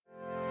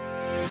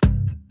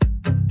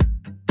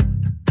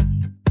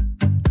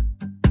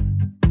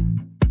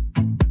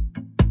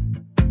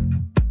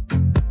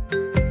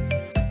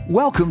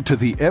Welcome to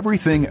the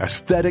Everything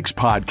Aesthetics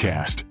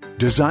Podcast,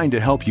 designed to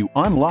help you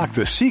unlock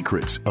the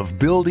secrets of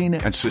building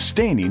and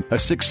sustaining a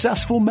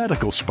successful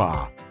medical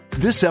spa.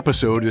 This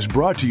episode is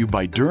brought to you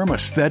by Derm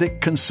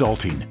Aesthetic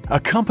Consulting, a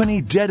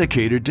company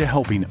dedicated to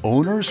helping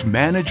owners,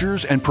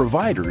 managers, and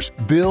providers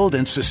build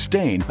and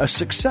sustain a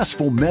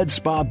successful med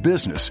spa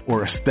business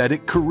or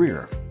aesthetic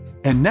career.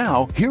 And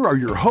now, here are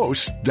your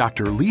hosts,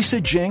 Dr. Lisa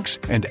Jenks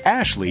and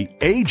Ashley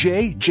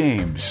A.J.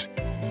 James.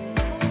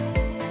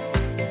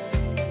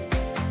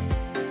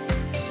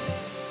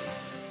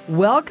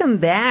 Welcome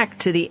back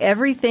to the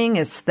Everything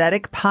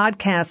Aesthetic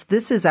Podcast.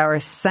 This is our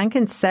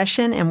second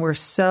session, and we're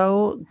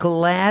so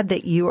glad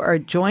that you are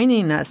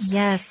joining us.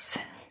 Yes.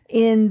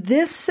 In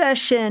this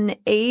session,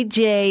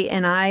 AJ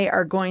and I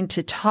are going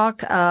to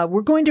talk,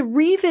 we're going to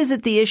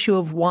revisit the issue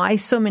of why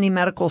so many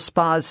medical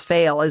spas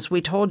fail. As we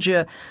told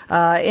you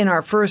in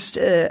our first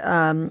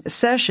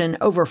session,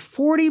 over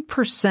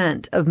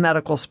 40% of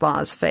medical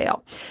spas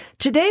fail.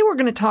 Today, we're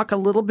going to talk a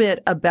little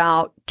bit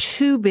about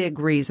two big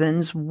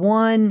reasons.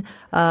 One,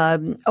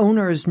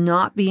 owners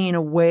not being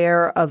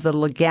aware of the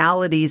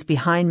legalities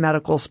behind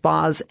medical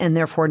spas and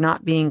therefore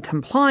not being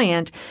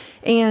compliant.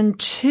 And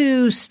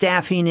two,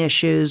 staffing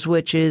issues,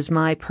 which is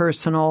my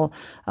personal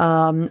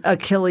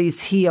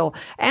Achilles heel.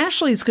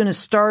 Ashley's going to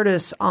start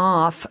us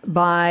off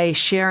by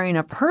sharing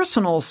a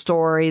personal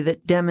story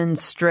that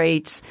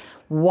demonstrates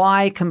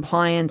why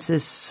compliance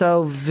is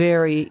so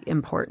very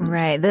important.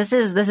 Right. This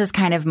is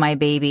kind of my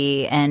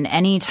baby. And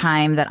any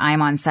time that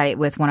I'm on site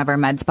with one of our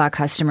med spa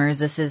customers,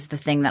 this is the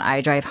thing that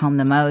I drive home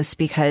the most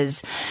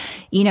because,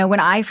 you know, when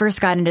I first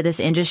got into this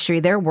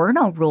industry, there were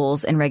no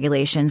rules and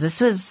regulations.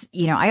 This was,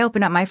 you know, I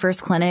opened up my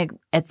first clinic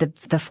at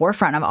the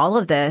forefront of all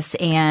of this.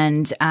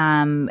 And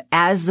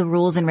as the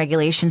rules and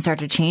regulations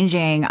started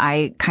changing,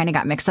 I kind of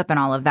got mixed up in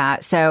all of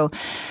that. So,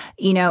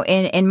 you know,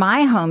 in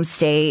my home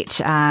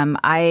state,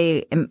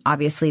 I am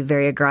obviously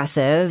very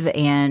aggressive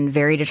and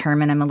very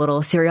determined. I'm a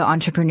little serial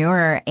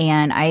entrepreneur,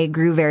 and I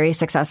grew very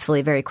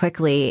successfully very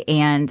quickly.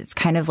 And it's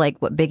kind of like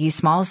what Biggie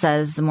Smalls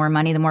says, the more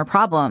money, the more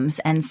problems.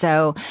 And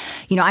so,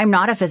 you know, I'm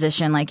not a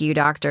physician like you,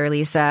 Dr.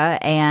 Lisa.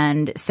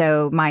 And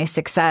so my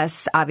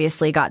success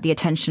obviously got the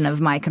attention of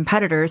my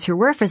competitors who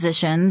were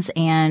physicians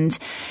and,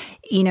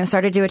 you know,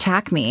 started to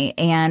attack me.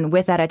 And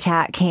with that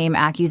attack came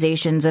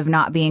accusations of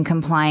not being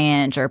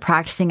compliant or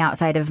practicing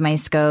outside of my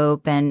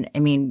scope. And I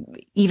mean,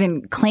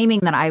 even claiming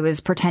that I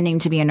was pretending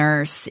to be a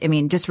nurse. I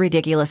mean, just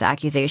ridiculous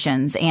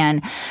accusations.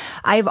 And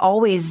I've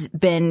always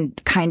been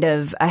kind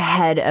of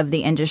ahead of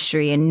the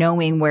industry and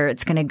knowing where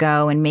it's going to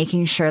go and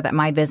making sure that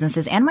my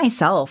businesses and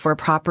myself were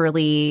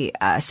properly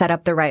set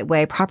up the right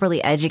way,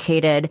 properly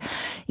educated.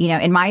 You know,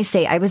 in my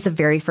state, I was the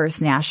very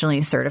first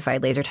nationally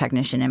certified laser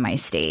technician in my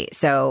state.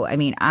 So, I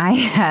mean,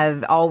 I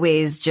have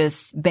always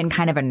just been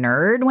kind of a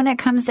nerd when it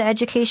comes to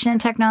education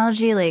and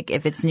technology. Like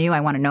if it's new,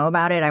 I want to know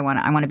about it. I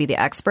want to be the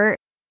expert.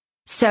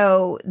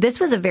 So this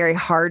was a very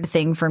hard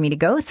thing for me to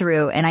go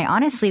through. And I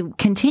honestly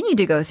continued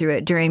to go through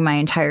it during my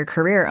entire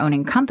career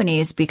owning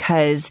companies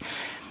because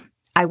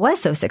I was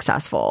so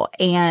successful.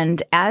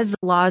 And as the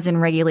laws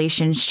and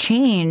regulations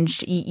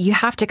changed, you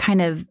have to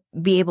kind of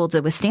be able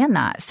to withstand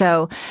that.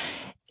 So,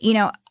 you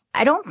know,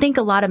 I don't think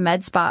a lot of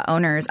med spa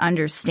owners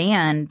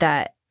understand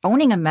that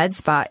owning a med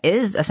spa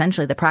is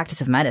essentially the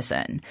practice of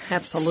medicine.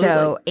 Absolutely.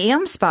 So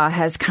AmSpa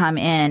has come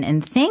in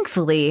and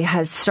thankfully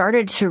has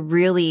started to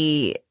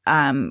really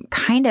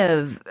kind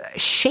of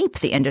shape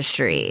the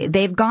industry.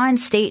 They've gone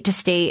state to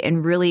state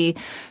and really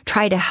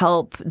try to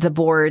help the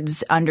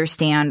boards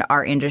understand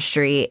our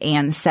industry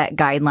and set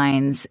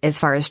guidelines as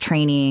far as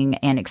training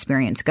and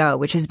experience go,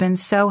 which has been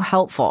so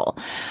helpful.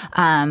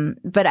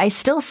 But I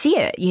still see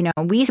it. You know,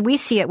 we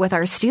see it with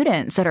our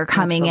students that are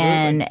coming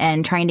in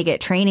and trying to get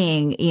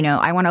training. You know,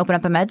 I want to open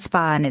up a med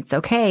spa and it's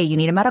okay. You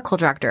need a medical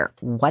director.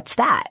 What's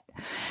that?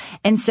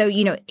 And so,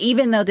 you know,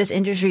 even though this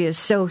industry is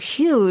so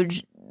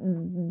huge,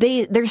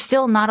 there's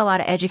still not a lot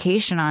of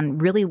education on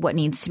really what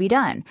needs to be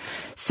done.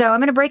 So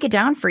I'm going to break it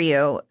down for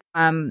you.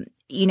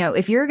 You know,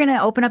 if you're going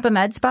to open up a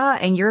med spa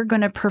and you're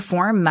going to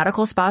perform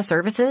medical spa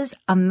services,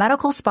 a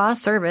medical spa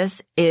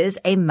service is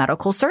a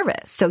medical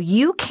service. So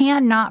you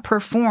cannot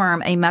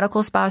perform a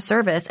medical spa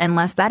service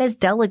unless that is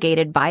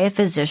delegated by a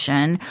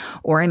physician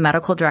or a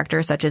medical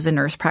director, such as a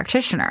nurse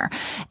practitioner.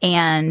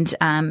 And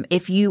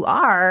if you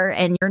are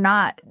and you're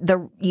not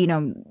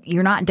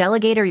you're not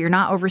delegated or you're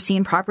not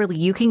overseen properly,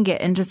 you can get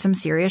into some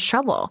serious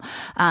trouble.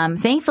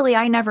 Thankfully,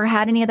 I never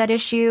had any of that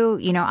issue.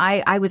 You know,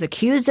 I was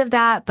accused of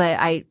that, but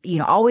I, you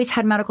know, always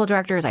had medical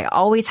directors. I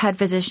always had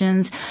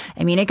physicians.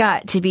 I mean, it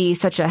got to be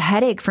such a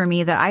headache for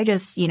me that I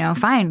just, you know,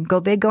 fine, go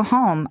big, go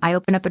home. I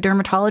opened up a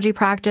dermatology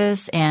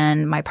practice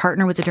and my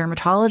partner was a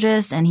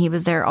dermatologist and he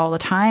was there all the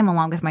time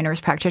along with my nurse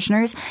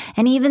practitioners.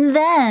 And even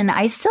then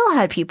I still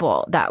had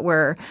people that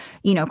were,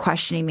 you know,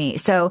 questioning me.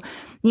 So,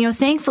 you know,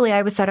 thankfully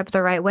I was set up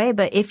the right way.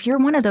 But if you're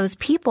one of those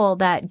people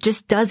that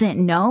just doesn't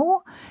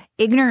know,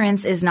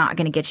 ignorance is not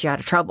going to get you out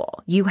of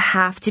trouble. You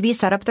have to be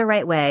set up the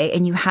right way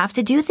and you have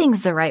to do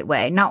things the right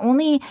way, not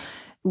only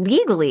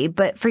legally,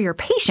 but for your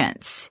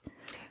patients.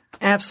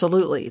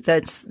 Absolutely.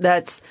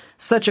 That's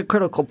such a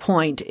critical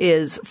point,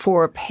 is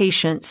for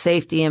patient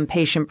safety and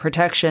patient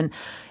protection.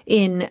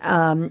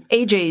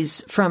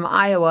 AJ's from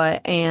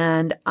Iowa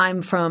and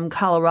I'm from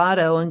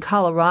Colorado, and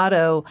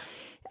Colorado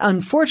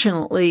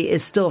unfortunately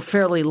is still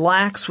fairly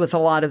lax with a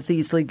lot of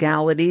these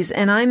legalities.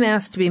 And I'm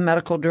asked to be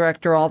medical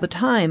director all the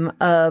time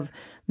of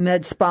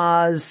med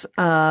spas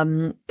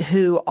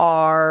who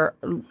are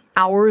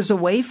hours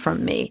away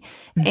from me.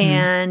 Mm-hmm.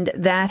 And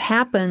that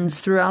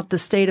happens throughout the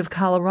state of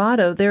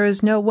Colorado. There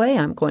is no way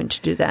I'm going to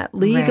do that.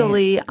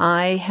 Legally, right.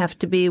 I have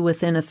to be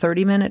within a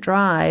 30-minute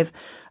drive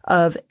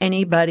of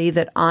anybody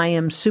that I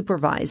am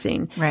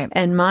supervising. Right.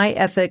 And my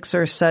ethics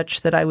are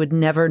such that I would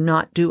never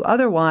not do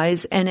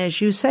otherwise. And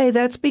as you say,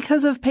 that's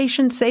because of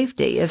patient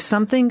safety. If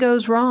something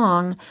goes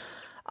wrong,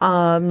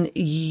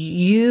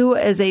 you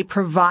as a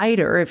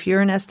provider, if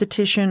you're an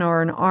esthetician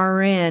or an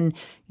RN,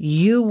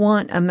 you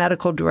want a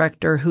medical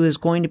director who is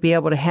going to be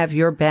able to have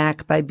your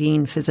back by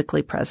being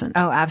physically present.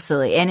 Oh,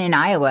 absolutely. And in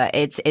Iowa,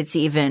 it's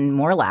even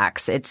more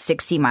lax. It's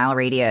 60-mile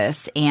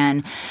radius.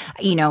 And,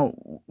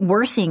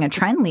 we're seeing a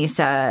trend,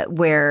 Lisa,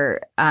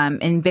 where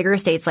in bigger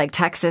states like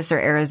Texas or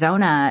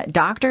Arizona,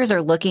 doctors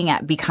are looking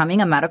at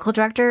becoming a medical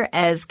director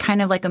as kind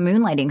of like a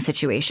moonlighting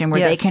situation where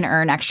they can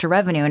earn extra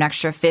revenue, an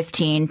extra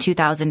 $1,500,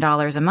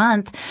 $2,000 a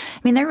month. I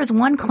mean, there was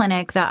one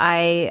clinic that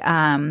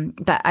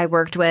I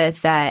worked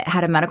with that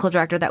had a medical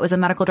director that was a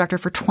medical director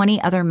for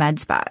 20 other med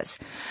spas.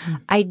 Mm-hmm.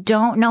 I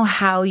don't know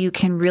how you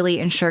can really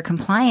ensure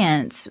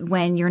compliance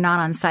when you're not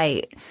on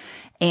site.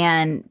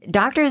 And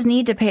doctors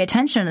need to pay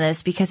attention to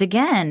this because,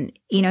 again,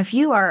 if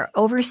you are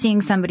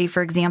overseeing somebody,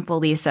 for example,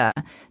 Lisa,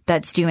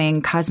 that's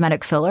doing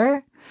cosmetic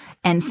filler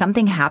and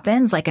something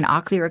happens like an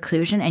ocular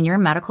occlusion and your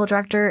medical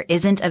director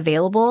isn't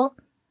available,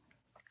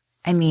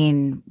 I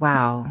mean,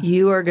 wow.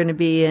 You are going to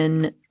be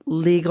in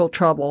legal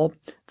trouble.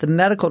 The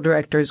medical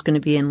director is going to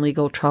be in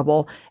legal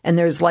trouble, and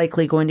there's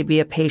likely going to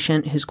be a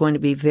patient who's going to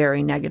be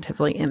very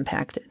negatively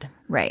impacted.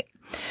 Right.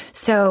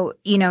 So,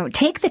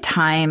 take the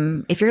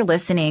time, if you're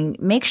listening,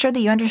 make sure that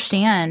you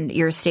understand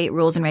your state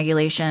rules and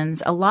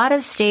regulations. A lot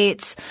of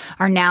states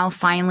are now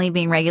finally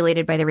being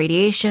regulated by the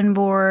radiation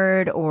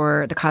board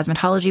or the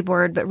cosmetology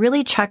board, but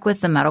really check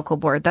with the medical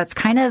board. That's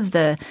kind of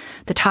the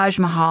Taj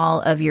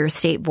Mahal of your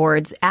state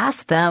boards.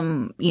 Ask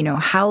them,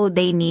 how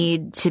they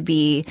need to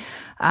be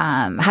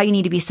how you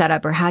need to be set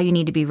up or how you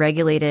need to be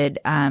regulated,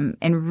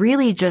 and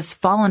really just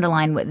fall into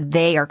line what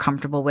they are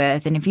comfortable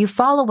with. And if you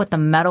follow what the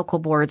medical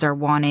boards are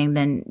wanting,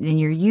 then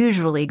you're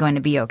usually going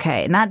to be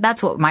okay. And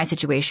that's what my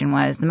situation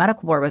was. The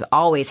medical board was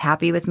always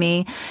happy with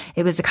me.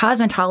 It was the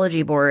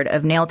cosmetology board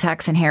of nail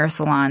techs and hair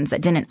salons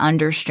that didn't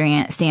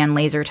understand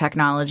laser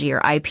technology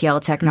or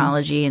IPL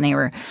technology, and they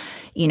were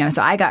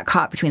so I got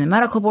caught between the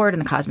medical board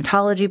and the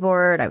cosmetology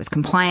board. I was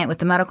compliant with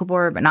the medical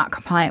board, but not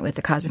compliant with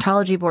the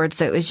cosmetology board.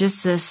 So it was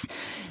just this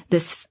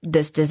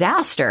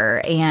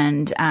disaster.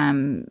 And,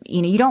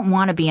 you don't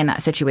want to be in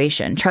that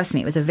situation. Trust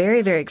me, it was a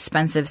very, very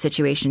expensive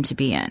situation to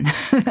be in.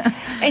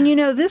 And,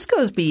 this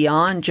goes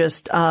beyond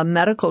just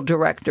medical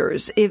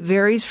directors. It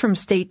varies from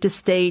state to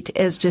state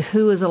as to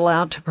who is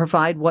allowed to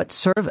provide what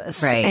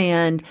service. Right.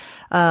 And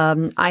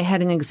I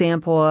had an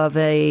example of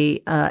a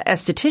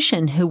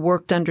esthetician who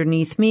worked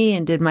underneath me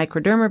and did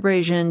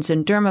microdermabrasions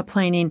and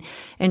dermaplaning,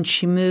 and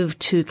she moved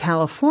to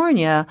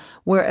California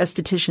where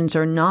estheticians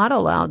are not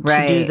allowed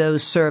to do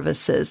those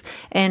services.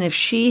 And if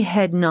she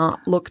had not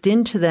looked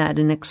into that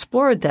and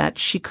explored that,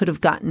 she could have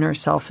gotten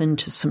herself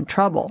into some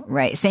trouble.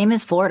 Right. Same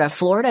as Florida.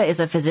 Florida is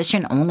a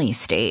physician-only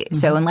state. Mm-hmm.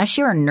 So unless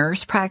you're a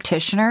nurse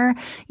practitioner,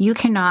 you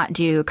cannot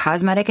do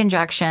cosmetic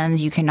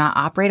injections. You cannot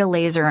operate a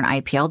laser or an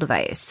IPL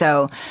device.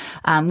 So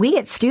we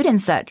get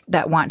students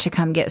that want to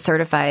come get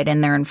certified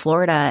and they're in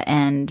Florida,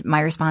 and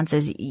my response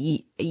is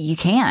you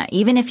can't.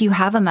 Even if you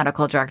have a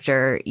medical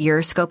director,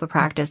 your scope of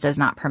practice does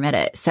not permit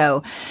it.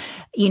 So,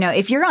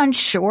 if you're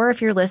unsure,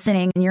 if you're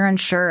listening and you're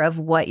unsure of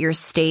what your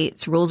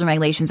state's rules and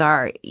regulations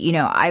are,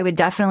 I would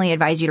definitely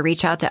advise you to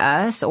reach out to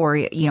us, or,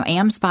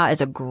 AmSpa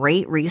is a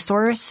great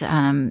resource.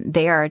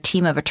 They are a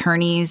team of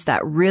attorneys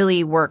that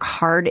really work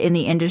hard in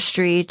the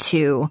industry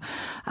to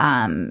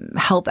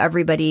help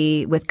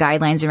everybody with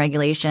guidelines and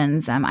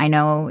regulations. I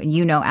know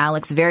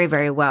Alex very,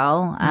 very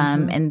well,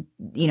 and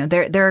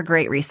they're a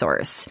great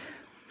resource.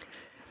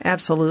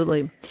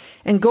 Absolutely.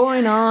 And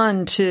going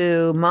on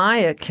to my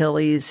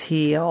Achilles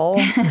heel,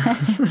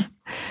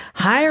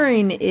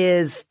 hiring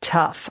is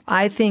tough.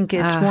 I think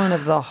it's one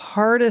of the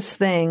hardest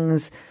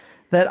things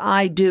that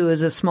I do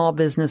as a small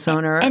business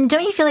owner. And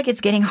don't you feel like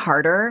it's getting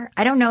harder?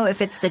 I don't know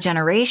if it's the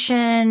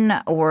generation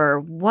or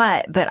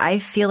what, but I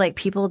feel like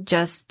people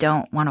just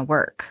don't want to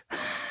work.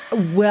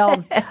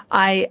 Well,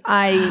 I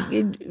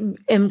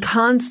am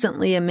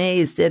constantly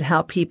amazed at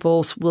how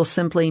people will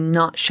simply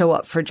not show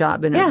up for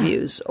job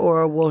interviews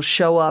or will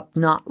show up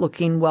not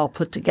looking well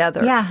put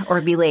together. Yeah,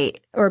 or be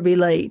late.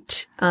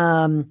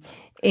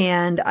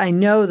 And I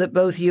know that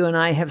both you and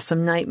I have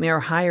some nightmare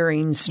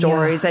hiring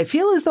stories. Yeah. I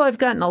feel as though I've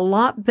gotten a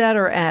lot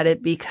better at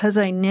it because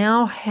I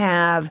now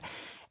have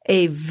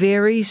a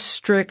very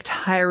strict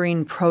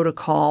hiring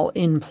protocol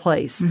in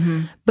place.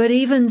 But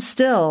even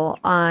still,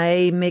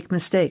 I make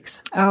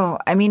mistakes. Oh,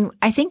 I mean,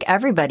 I think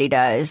everybody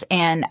does.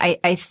 And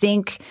I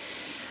think,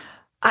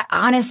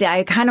 honestly,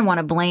 I kind of want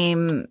to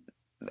blame,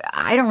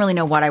 I don't really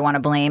know what I want to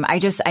blame. I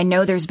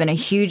know there's been a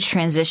huge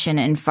transition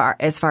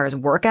as far as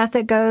work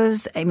ethic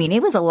goes. I mean,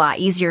 it was a lot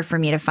easier for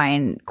me to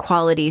find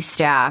quality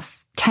staff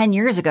 10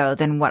 years ago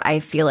than what I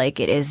feel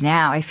like it is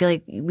now. I feel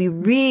like we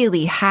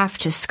really have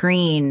to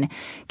screen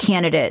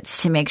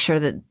candidates to make sure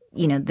that,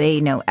 you know,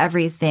 they know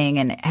everything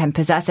and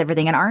possess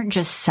everything and aren't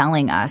just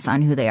selling us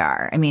on who they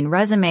are. I mean,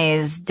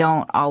 resumes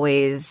don't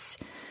always,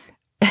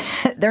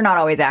 they're not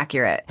always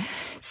accurate.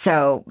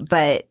 So,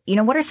 but, you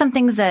know, what are some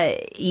things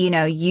that, you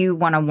know, you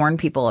want to warn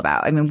people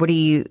about? I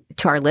mean,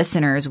 to our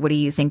listeners, what do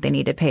you think they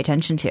need to pay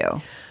attention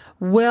to?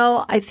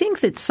 Well, I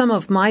think that some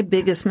of my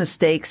biggest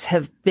mistakes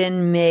have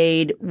been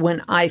made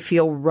when I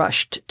feel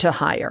rushed to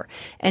hire.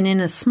 And in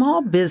a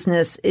small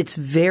business, it's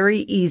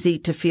very easy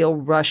to feel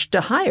rushed to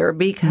hire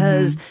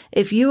because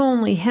if you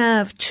only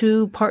have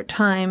 2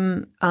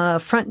 part-time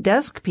front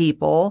desk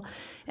people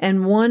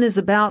and one is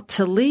about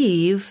to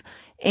leave,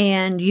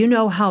 and you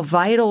know how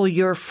vital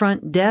your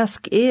front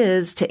desk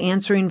is to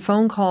answering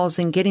phone calls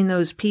and getting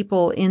those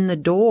people in the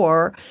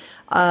door,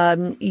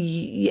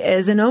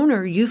 as an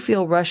owner, you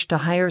feel rushed to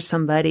hire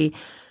somebody,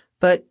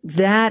 but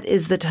that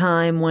is the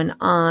time when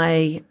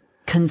I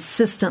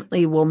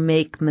consistently will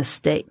make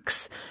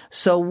mistakes.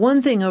 So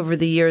one thing over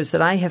the years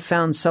that I have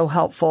found so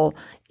helpful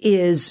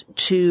is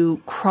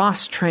to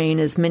cross-train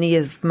as many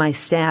of my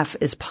staff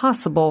as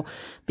possible,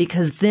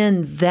 because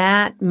then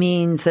that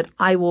means that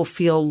I will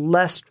feel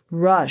less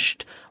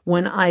rushed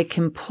when I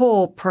can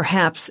pull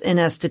perhaps an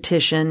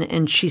esthetician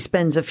and she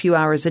spends a few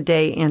hours a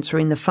day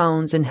answering the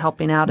phones and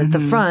helping out at the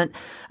front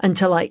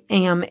until I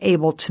am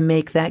able to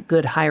make that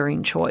good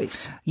hiring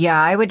choice.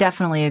 Yeah, I would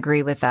definitely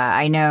agree with that.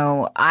 I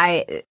know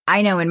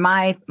in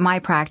my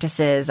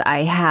practices, I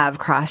have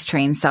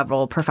cross-trained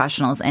several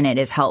professionals and it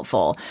is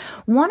helpful.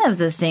 One of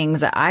the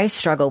things that I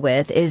struggle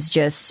with is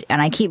just,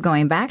 and I keep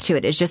going back to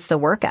it, is just the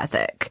work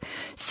ethic.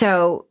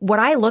 So what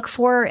I look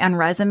for on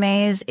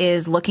resumes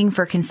is looking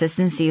for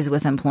consistencies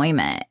with employment.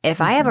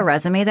 If I have a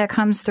resume that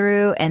comes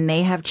through and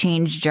they have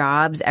changed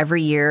jobs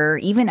every year,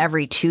 even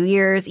every 2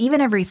 years,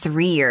 even every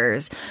 3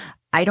 years,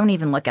 I don't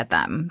even look at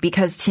them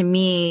because to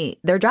me,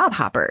 they're job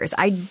hoppers.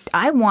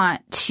 I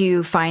want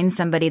to find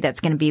somebody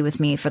that's going to be with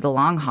me for the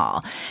long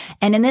haul.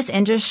 And in this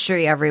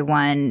industry,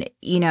 everyone,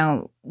 you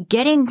know,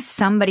 getting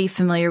somebody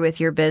familiar with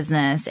your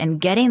business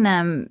and getting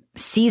them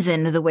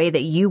seasoned the way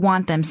that you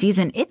want them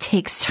seasoned, it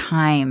takes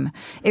time.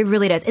 It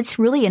really does. It's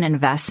really an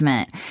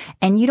investment.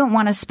 And you don't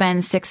want to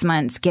spend 6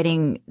 months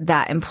getting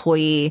that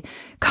employee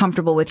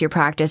comfortable with your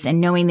practice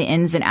and knowing the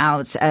ins and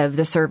outs of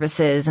the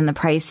services and the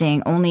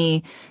pricing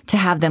only to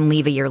have them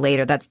leave a year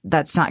later.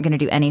 That's not going to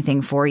do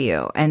anything for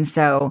you. And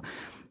so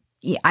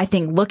I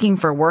think looking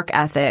for work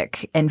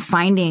ethic and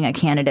finding a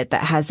candidate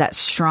that has that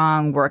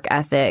strong work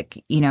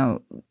ethic, you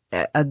know,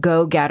 a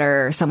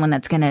go-getter, someone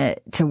that's going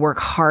to work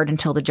hard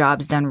until the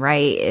job's done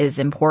right is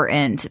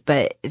important,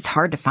 but it's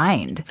hard to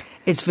find.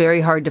 It's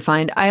very hard to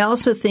find. I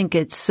also think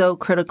it's so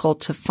critical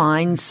to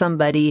find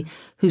somebody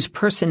whose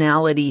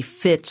personality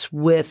fits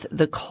with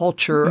the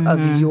culture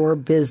of your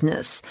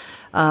business.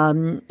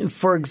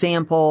 For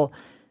example,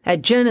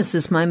 at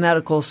Genesis, my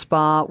medical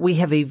spa, we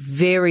have a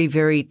very,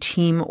 very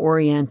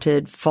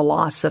team-oriented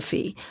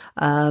philosophy.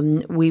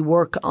 We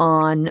work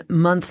on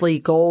monthly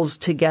goals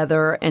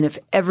together, and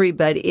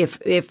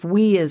if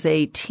we as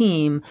a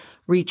team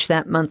reach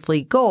that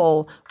monthly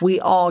goal, we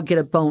all get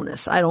a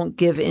bonus. I don't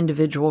give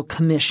individual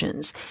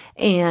commissions.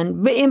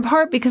 And in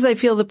part because I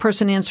feel the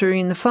person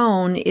answering the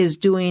phone is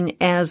doing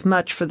as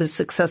much for the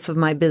success of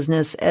my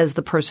business as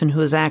the person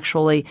who is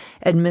actually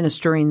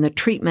administering the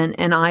treatment,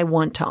 and I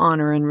want to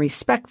honor and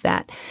respect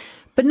that.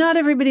 But not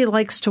everybody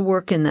likes to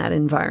work in that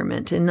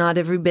environment, and not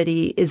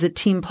everybody is a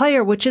team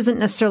player, which isn't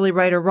necessarily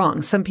right or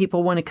wrong. Some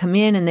people want to come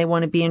in and they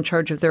want to be in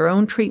charge of their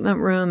own treatment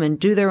room and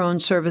do their own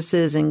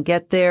services and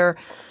get their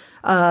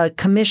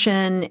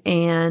commission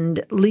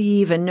and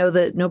leave and know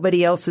that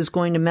nobody else is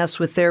going to mess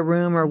with their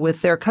room or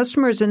with their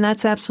customers. And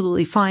that's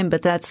absolutely fine,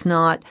 but that's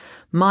not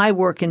my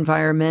work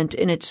environment.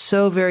 And it's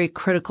so very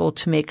critical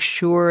to make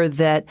sure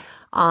that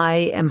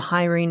I am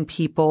hiring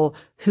people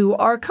who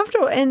are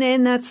comfortable,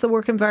 and that's the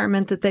work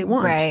environment that they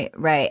want.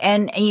 Right.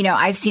 And, you know,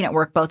 I've seen it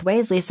work both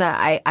ways, Lisa.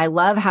 I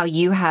love how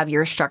you have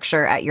your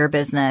structure at your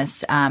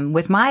business.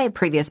 With my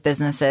previous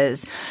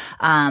businesses,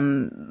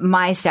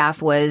 my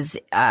staff was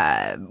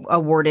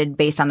awarded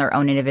based on their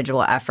own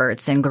individual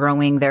efforts and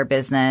growing their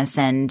business.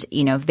 And,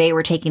 you know, if they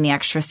were taking the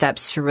extra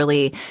steps to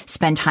really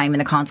spend time in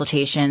the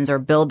consultations or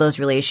build those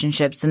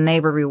relationships, then they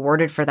were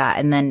rewarded for that.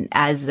 And then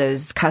as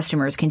those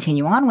customers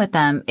continue on with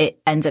them, it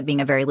ends up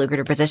being a very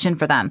lucrative position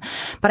for them.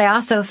 But I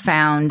also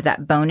found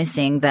that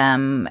bonusing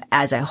them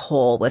as a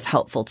whole was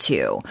helpful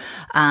too.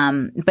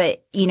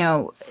 But,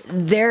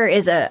 there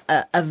is a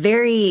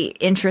very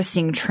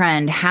interesting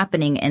trend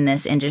happening in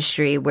this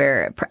industry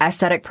where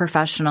aesthetic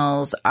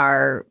professionals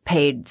are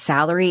paid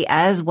salary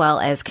as well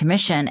as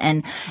commission.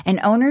 And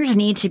owners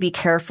need to be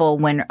careful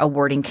when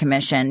awarding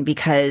commission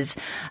because,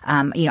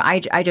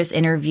 I just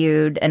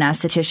interviewed an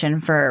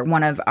esthetician for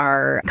one of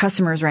our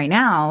customers right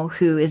now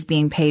who is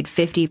being paid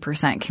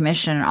 50%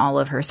 commission on all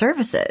of her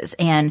services.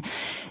 And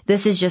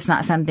this is just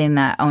not something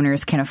that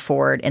owners can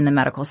afford in the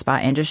medical spa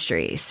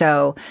industry.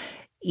 So,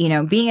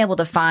 being able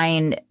to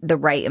find the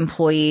right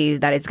employee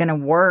that is going to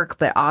work,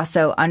 but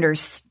also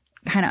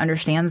kind of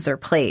understands their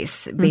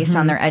place based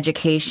on their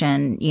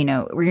education.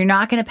 You're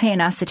not going to pay an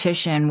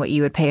esthetician what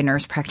you would pay a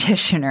nurse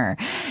practitioner.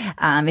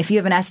 If you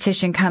have an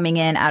esthetician coming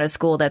in out of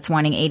school that's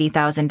wanting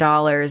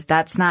 $80,000,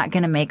 that's not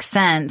going to make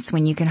sense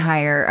when you can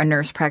hire a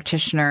nurse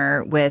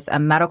practitioner with a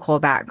medical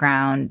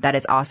background that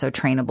is also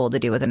trainable to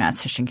do what an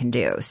esthetician can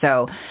do.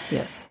 So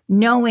yes.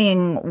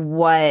 Knowing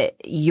what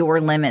your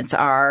limits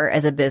are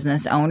as a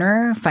business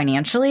owner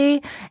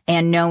financially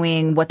and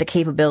knowing what the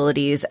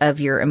capabilities of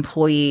your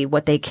employee,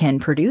 what they can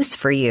produce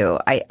for you,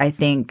 I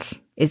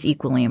think is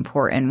equally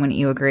important. Wouldn't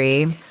you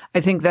agree?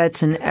 I think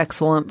that's an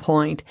excellent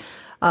point.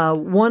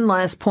 One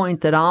last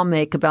point that I'll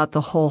make about the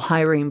whole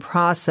hiring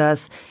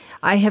process.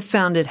 I have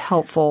found it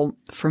helpful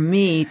for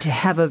me to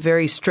have a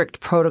very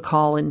strict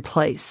protocol in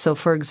place. So,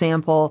 for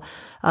example,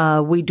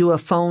 we do a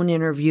phone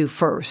interview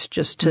first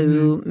just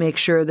to make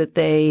sure that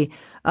they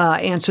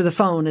answer the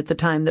phone at the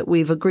time that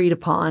we've agreed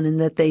upon and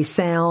that they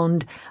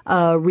sound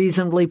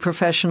reasonably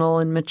professional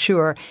and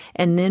mature.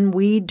 And then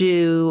we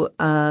do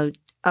a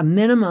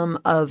minimum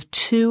of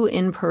 2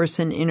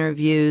 in-person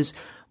interviews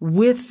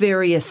with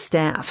various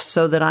staff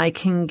so that I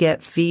can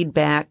get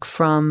feedback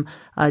from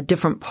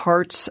different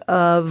parts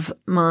of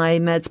my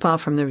med spa,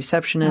 from the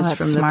receptionists,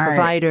 from the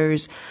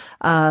providers,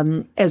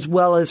 as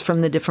well as from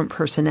the different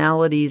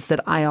personalities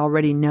that I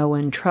already know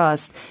and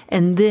trust.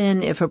 And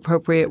then, if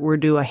appropriate, we'll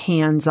do a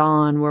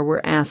hands-on where we're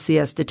asked the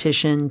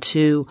esthetician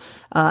to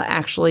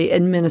actually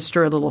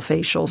administer a little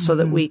facial so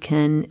that we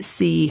can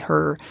see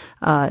her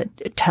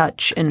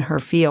touch and her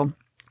feel.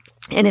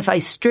 And if I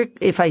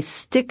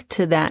stick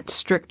to that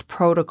strict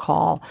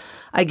protocol,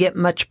 I get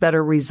much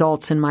better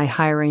results in my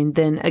hiring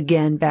than,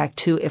 again, back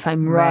to if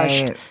I'm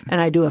rushed and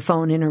I do a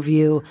phone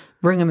interview,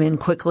 bring them in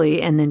quickly,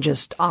 and then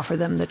just offer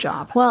them the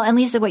job. Well, and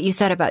Lisa, what you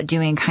said about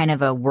doing kind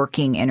of a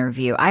working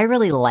interview, I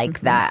really like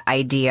that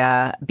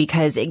idea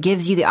because it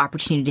gives you the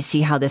opportunity to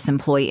see how this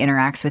employee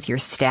interacts with your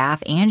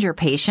staff and your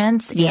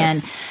patients.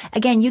 Yes. And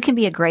again, you can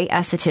be a great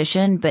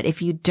esthetician, but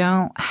if you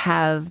don't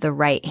have the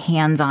right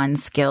hands-on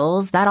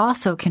skills, that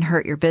also can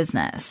hurt your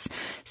business.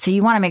 So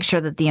you want to make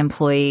sure that the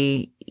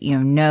employee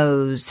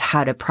knows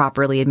how to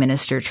properly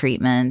administer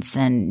treatments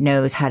and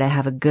knows how to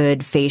have a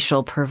good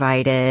facial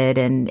provided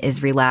and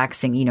is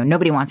relaxing.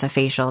 Nobody wants a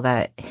facial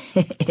that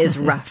is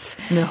rough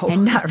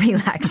and not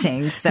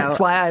relaxing. So that's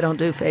why I don't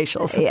do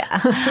facials. Yeah.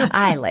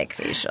 I like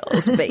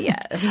facials, but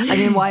yes. I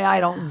mean, why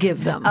I don't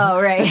give them. Oh,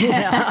 right.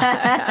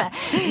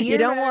 You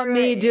don't want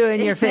me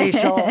doing your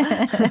facial.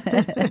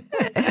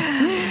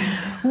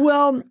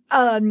 Well,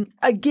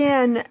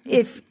 again,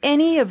 if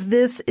any of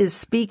this is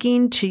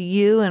speaking to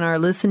you and our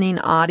listening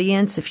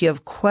audience, if you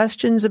have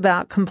questions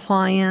about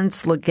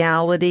compliance,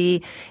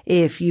 legality,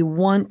 if you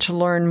want to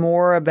learn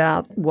more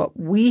about what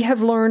we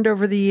have learned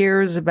over the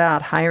years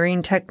about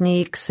hiring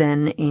techniques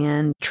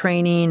and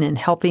training and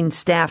helping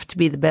staff to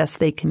be the best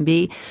they can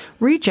be,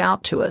 reach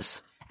out to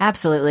us.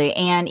 Absolutely.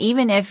 And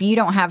even if you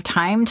don't have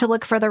time to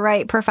look for the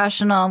right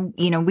professional,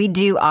 we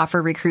do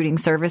offer recruiting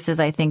services.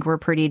 I think we're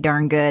pretty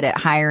darn good at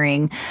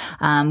hiring.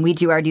 We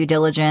do our due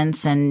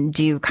diligence and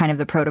do kind of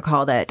the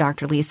protocol that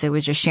Dr. Lisa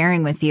was just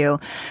sharing with you.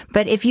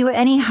 But if you have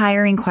any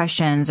hiring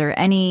questions or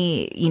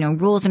any,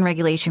 rules and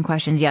regulation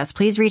questions, yes,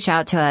 please reach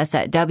out to us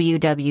at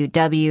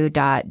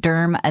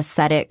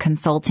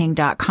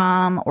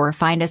www.dermaestheticconsulting.com or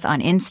find us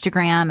on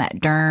Instagram at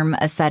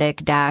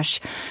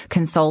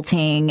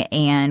dermaesthetic-consulting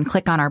and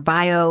click on our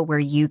bio where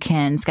you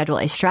can schedule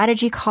a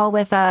strategy call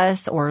with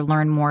us or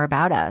learn more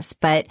about us.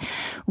 But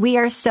we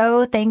are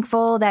so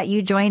thankful that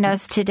you joined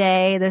us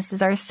today. This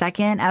is our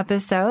second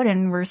episode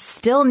and we're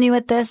still new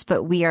at this,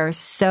 but we are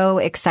so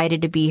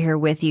excited to be here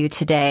with you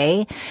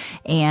today.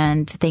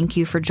 And thank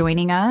you for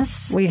joining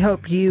us. We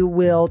hope you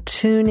will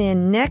tune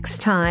in next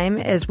time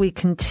as we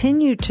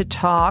continue to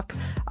talk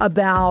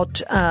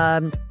about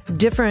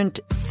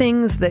different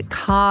things that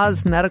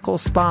cause medical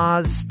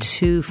spas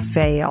to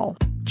fail.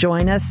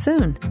 Join us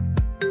soon.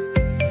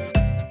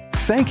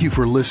 Thank you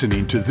for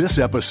listening to this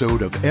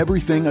episode of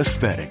Everything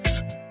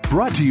Aesthetics,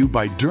 brought to you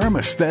by Derm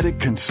Aesthetic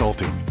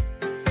Consulting.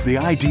 The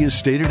ideas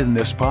stated in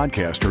this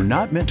podcast are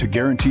not meant to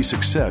guarantee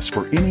success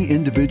for any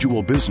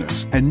individual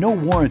business, and no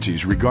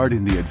warranties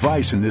regarding the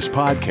advice in this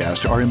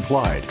podcast are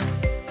implied.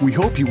 We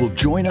hope you will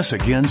join us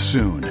again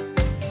soon.